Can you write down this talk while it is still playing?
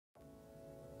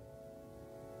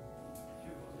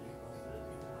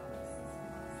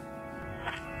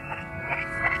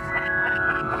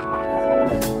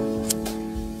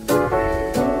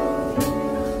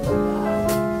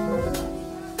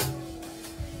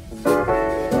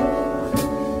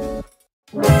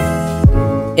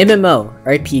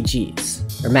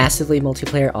MMORPGs, or massively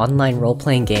multiplayer online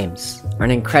role-playing games, are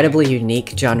an incredibly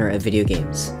unique genre of video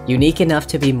games. Unique enough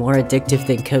to be more addictive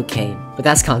than cocaine, but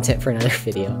that's content for another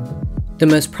video. The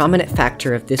most prominent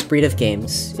factor of this breed of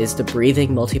games is the breathing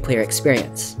multiplayer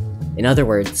experience. In other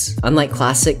words, unlike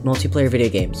classic multiplayer video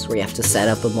games where you have to set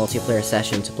up a multiplayer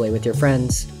session to play with your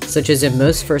friends, such as in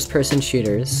most first-person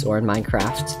shooters or in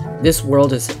Minecraft, this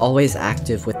world is always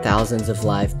active with thousands of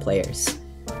live players.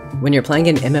 When you're playing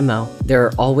an MMO, there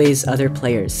are always other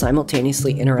players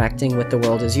simultaneously interacting with the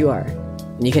world as you are.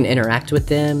 And you can interact with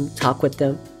them, talk with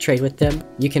them, trade with them,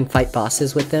 you can fight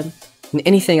bosses with them, and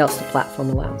anything else the platform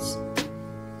allows.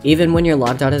 Even when you're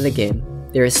logged out of the game,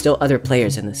 there is still other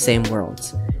players in the same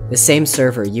worlds, the same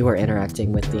server you are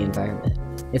interacting with the environment.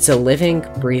 It's a living,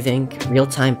 breathing,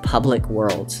 real-time public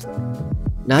world.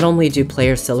 Not only do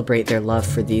players celebrate their love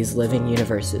for these living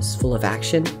universes full of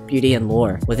action, beauty, and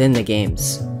lore within the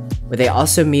games, but they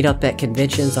also meet up at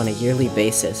conventions on a yearly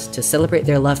basis to celebrate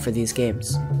their love for these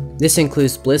games. This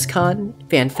includes BlizzCon,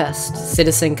 FanFest,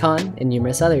 CitizenCon, and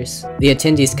numerous others. The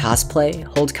attendees cosplay,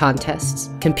 hold contests,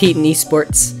 compete in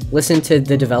esports, listen to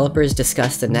the developers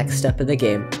discuss the next step of the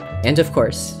game, and of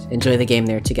course, enjoy the game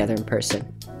there together in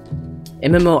person.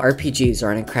 MMORPGs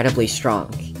are an incredibly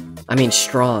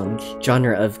strong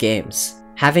genre of games,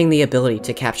 having the ability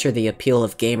to capture the appeal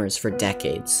of gamers for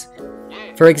decades.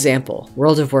 For example,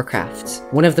 World of Warcraft,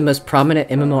 one of the most prominent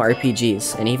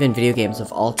MMORPGs and even video games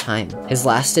of all time, has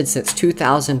lasted since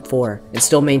 2004 and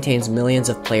still maintains millions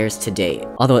of players to date,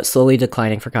 although it's slowly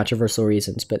declining for controversial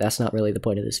reasons, but that's not really the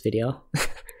point of this video.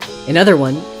 Another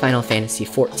one, Final Fantasy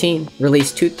XIV,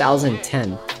 released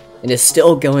 2010 and is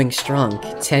still going strong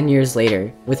 10 years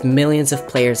later with millions of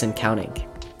players and counting.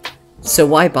 So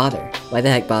why bother? Why the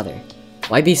heck bother?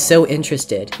 Why be so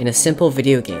interested in a simple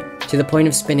video game to the point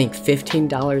of spending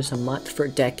 $15 a month for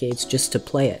decades just to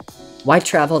play it? Why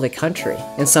travel the country,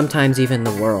 and sometimes even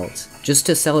the world, just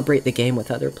to celebrate the game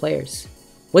with other players?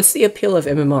 What's the appeal of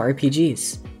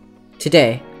MMORPGs?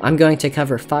 Today, I'm going to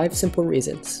cover 5 simple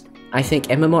reasons I think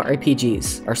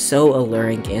MMORPGs are so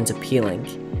alluring and appealing,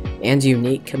 and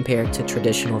unique compared to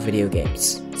traditional video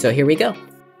games. So here we go.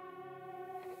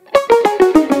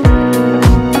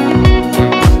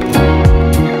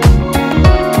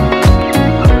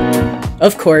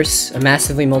 Of course, a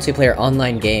massively multiplayer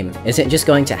online game isn't just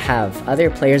going to have other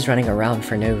players running around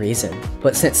for no reason.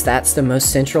 But since that's the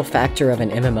most central factor of an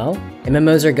MMO,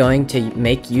 MMOs are going to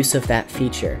make use of that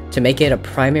feature to make it a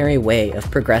primary way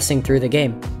of progressing through the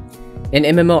game. In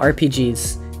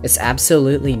MMORPGs, it's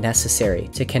absolutely necessary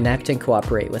to connect and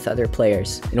cooperate with other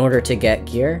players in order to get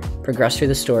gear, progress through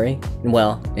the story, and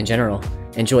well, in general,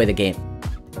 enjoy the game.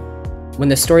 When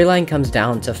the storyline comes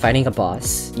down to fighting a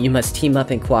boss, you must team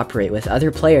up and cooperate with other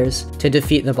players to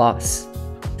defeat the boss.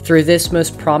 Through this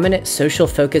most prominent social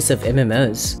focus of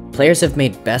MMOs, players have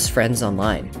made best friends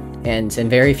online, and in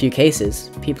very few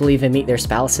cases, people even meet their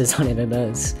spouses on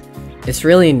MMOs. It's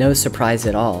really no surprise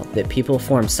at all that people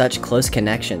form such close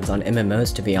connections on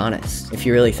MMOs, to be honest, if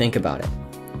you really think about it.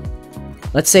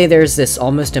 Let's say there's this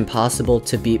almost impossible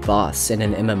to beat boss in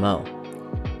an MMO.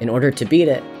 In order to beat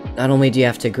it, not only do you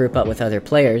have to group up with other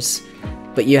players,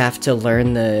 but you have to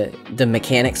learn the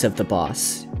mechanics of the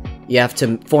boss. You have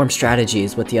to form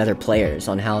strategies with the other players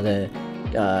on how to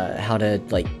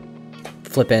like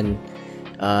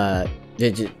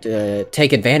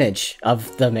take advantage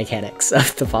of the mechanics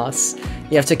of the boss.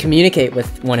 You have to communicate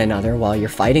with one another while you're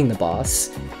fighting the boss,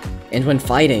 and when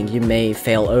fighting, you may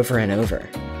fail over and over,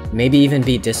 maybe even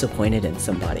be disappointed in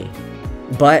somebody.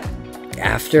 But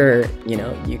after,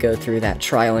 you go through that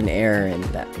trial and error and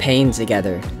that pain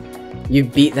together, you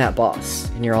beat that boss,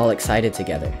 and you're all excited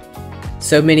together.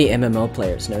 So many MMO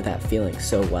players know that feeling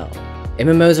so well.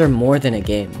 MMOs are more than a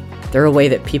game. They're a way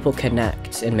that people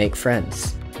connect and make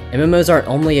friends. MMOs aren't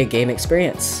only a game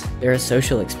experience, they're a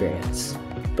social experience.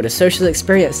 But a social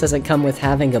experience doesn't come with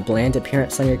having a bland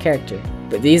appearance on your character.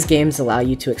 But these games allow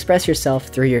you to express yourself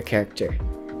through your character.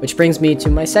 Which brings me to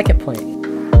my second point.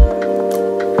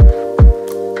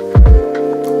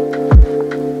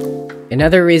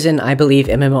 Another reason I believe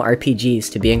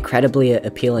MMORPGs to be incredibly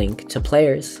appealing to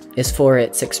players is for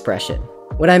its expression.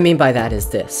 What I mean by that is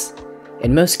this.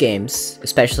 In most games,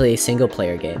 especially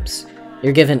single-player games,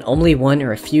 you're given only one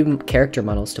or a few character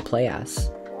models to play as.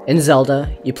 In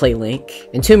Zelda, you play Link.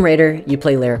 In Tomb Raider, you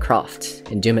play Lara Croft.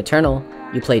 In Doom Eternal,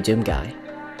 you play Doomguy.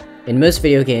 In most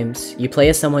video games, you play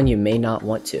as someone you may not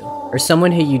want to, or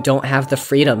someone who you don't have the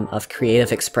freedom of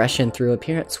creative expression through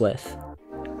appearance with.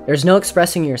 There's no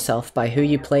expressing yourself by who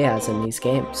you play as in these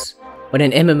games. But in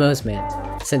MMOs, man,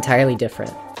 it's entirely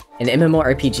different. In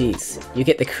MMORPGs, you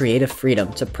get the creative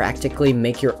freedom to practically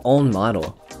make your own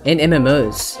model. In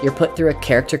MMOs, you're put through a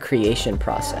character creation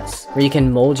process, where you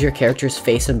can mold your character's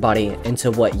face and body into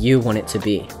what you want it to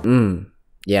be.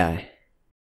 Yeah. I'm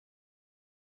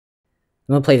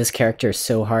gonna play this character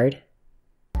so hard.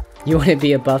 You wanna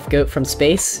be a buff goat from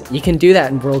space? You can do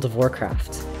that in World of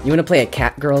Warcraft. You wanna play a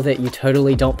cat girl that you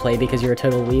totally don't play because you're a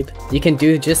total weeb? You can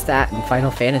do just that in Final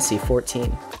Fantasy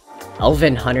XIV.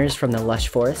 Elven hunters from the lush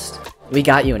forest? We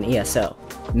got you in ESO.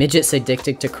 Midgets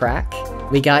addicted to crack?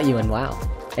 We got you in WoW.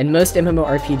 In most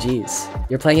MMORPGs,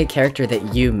 you're playing a character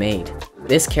that you made.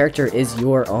 This character is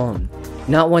your own,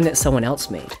 not one that someone else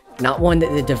made, not one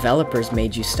that the developers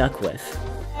made you stuck with,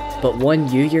 but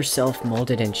one you yourself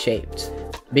molded and shaped.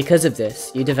 Because of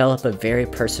this, you develop a very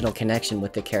personal connection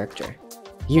with the character.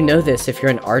 You know this if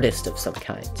you're an artist of some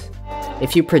kind.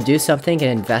 If you produce something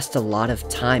and invest a lot of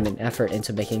time and effort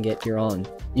into making it your own,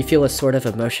 you feel a sort of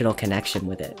emotional connection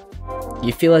with it.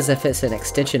 You feel as if it's an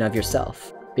extension of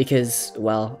yourself. Because,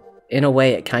 well, in a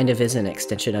way it kind of is an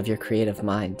extension of your creative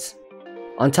mind.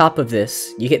 On top of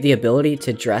this, you get the ability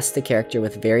to dress the character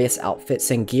with various outfits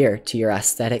and gear to your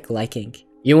aesthetic liking.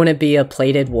 You want to be a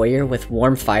plated warrior with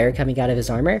warm fire coming out of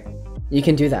his armor? You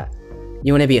can do that.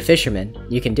 You want to be a fisherman?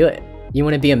 You can do it. You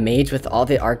want to be a mage with all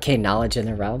the arcane knowledge in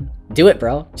the realm? Do it,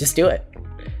 bro. Just do it.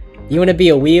 You want to be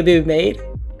a weeaboo maid?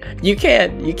 You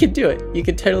can do it. You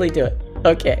can totally do it.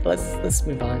 Okay, let's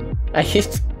move on.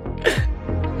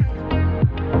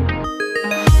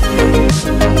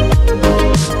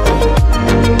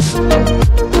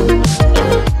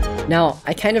 Now,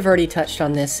 I kind of already touched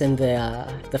on this in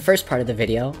the first part of the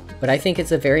video, but I think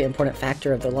it's a very important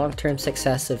factor of the long-term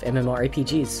success of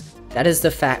MMORPGs. That is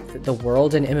the fact that the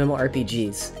world in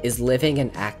MMORPGs is living and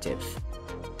active.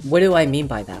 What do I mean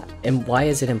by that? And why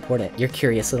is it important? Your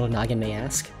curious little noggin may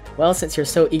ask. Well, since you're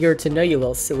so eager to know, you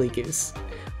little silly goose.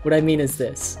 What I mean is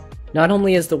this. Not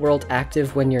only is the world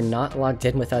active when you're not logged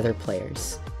in with other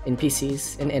players,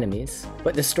 NPCs, and enemies,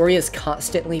 but the story is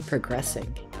constantly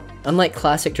progressing. Unlike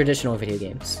classic traditional video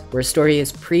games, where a story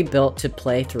is pre-built to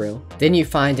play through, then you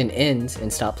find an end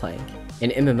and stop playing.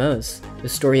 In MMOs, the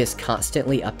story is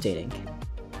constantly updating.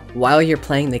 While you're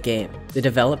playing the game, the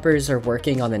developers are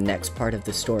working on the next part of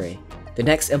the story, the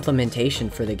next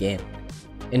implementation for the game.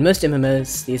 In most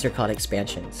MMOs, these are called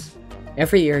expansions.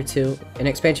 Every year or two, an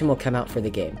expansion will come out for the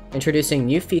game, introducing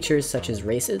new features such as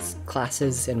races,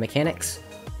 classes, and mechanics,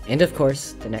 and of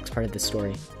course, the next part of the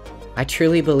story. I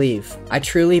truly believe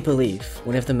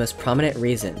one of the most prominent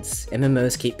reasons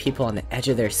MMOs keep people on the edge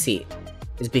of their seat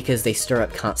is because they stir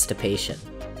up constipation.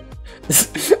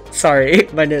 Sorry,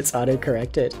 my notes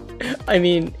auto-corrected. I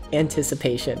mean,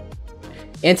 anticipation.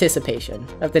 Anticipation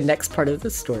of the next part of the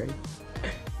story.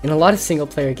 In a lot of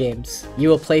single-player games, you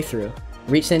will play through,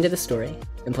 reach the end of the story,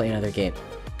 and play another game.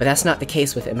 But that's not the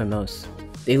case with MMOs.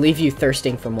 They leave you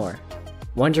thirsting for more,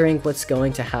 wondering what's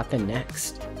going to happen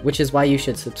next, which is why you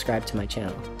should subscribe to my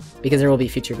channel, because there will be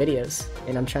future videos,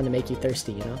 and I'm trying to make you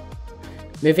thirsty, you know?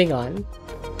 Moving on.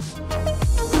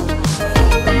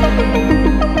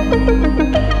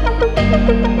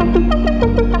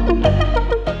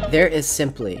 There is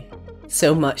simply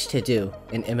so much to do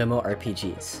in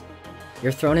MMORPGs.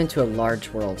 You're thrown into a large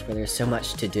world where there's so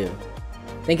much to do.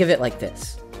 Think of it like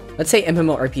this. Let's say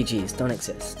MMORPGs don't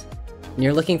exist, and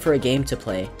you're looking for a game to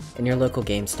play in your local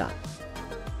GameStop.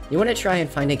 You want to try and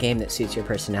find a game that suits your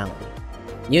personality.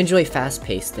 You enjoy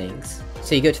fast-paced things,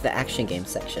 so you go to the action game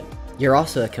section. You're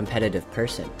also a competitive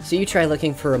person, so you try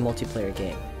looking for a multiplayer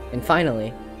game. And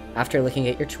finally, after looking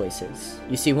at your choices,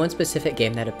 you see one specific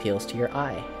game that appeals to your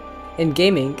eye. In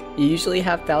gaming, you usually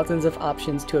have thousands of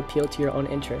options to appeal to your own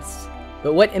interests.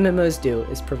 But what MMOs do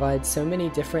is provide so many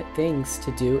different things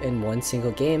to do in one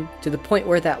single game, to the point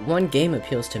where that one game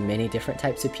appeals to many different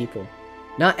types of people.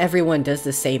 Not everyone does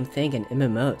the same thing in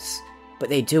MMOs, but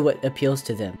they do what appeals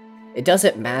to them. It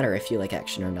doesn't matter if you like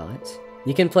action or not.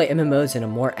 You can play MMOs in a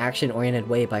more action-oriented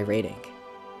way by raiding,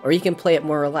 or you can play it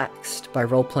more relaxed by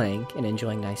role-playing and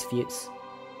enjoying nice views.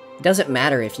 It doesn't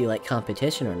matter if you like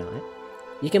competition or not.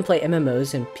 You can play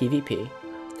MMOs in PvP,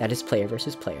 that is player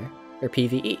versus player, or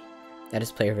PvE, that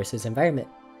is player versus environment.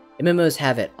 MMOs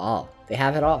have it all. They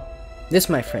have it all. This,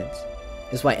 my friends,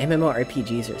 is why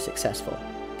MMORPGs are successful.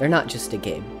 They're not just a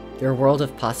game. They're a world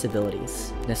of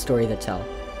possibilities and a story to tell.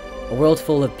 A world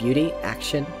full of beauty,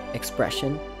 action,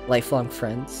 expression, lifelong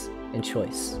friends, and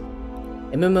choice.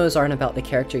 MMOs aren't about the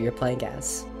character you're playing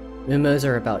as. MMOs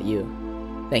are about you.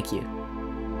 Thank you.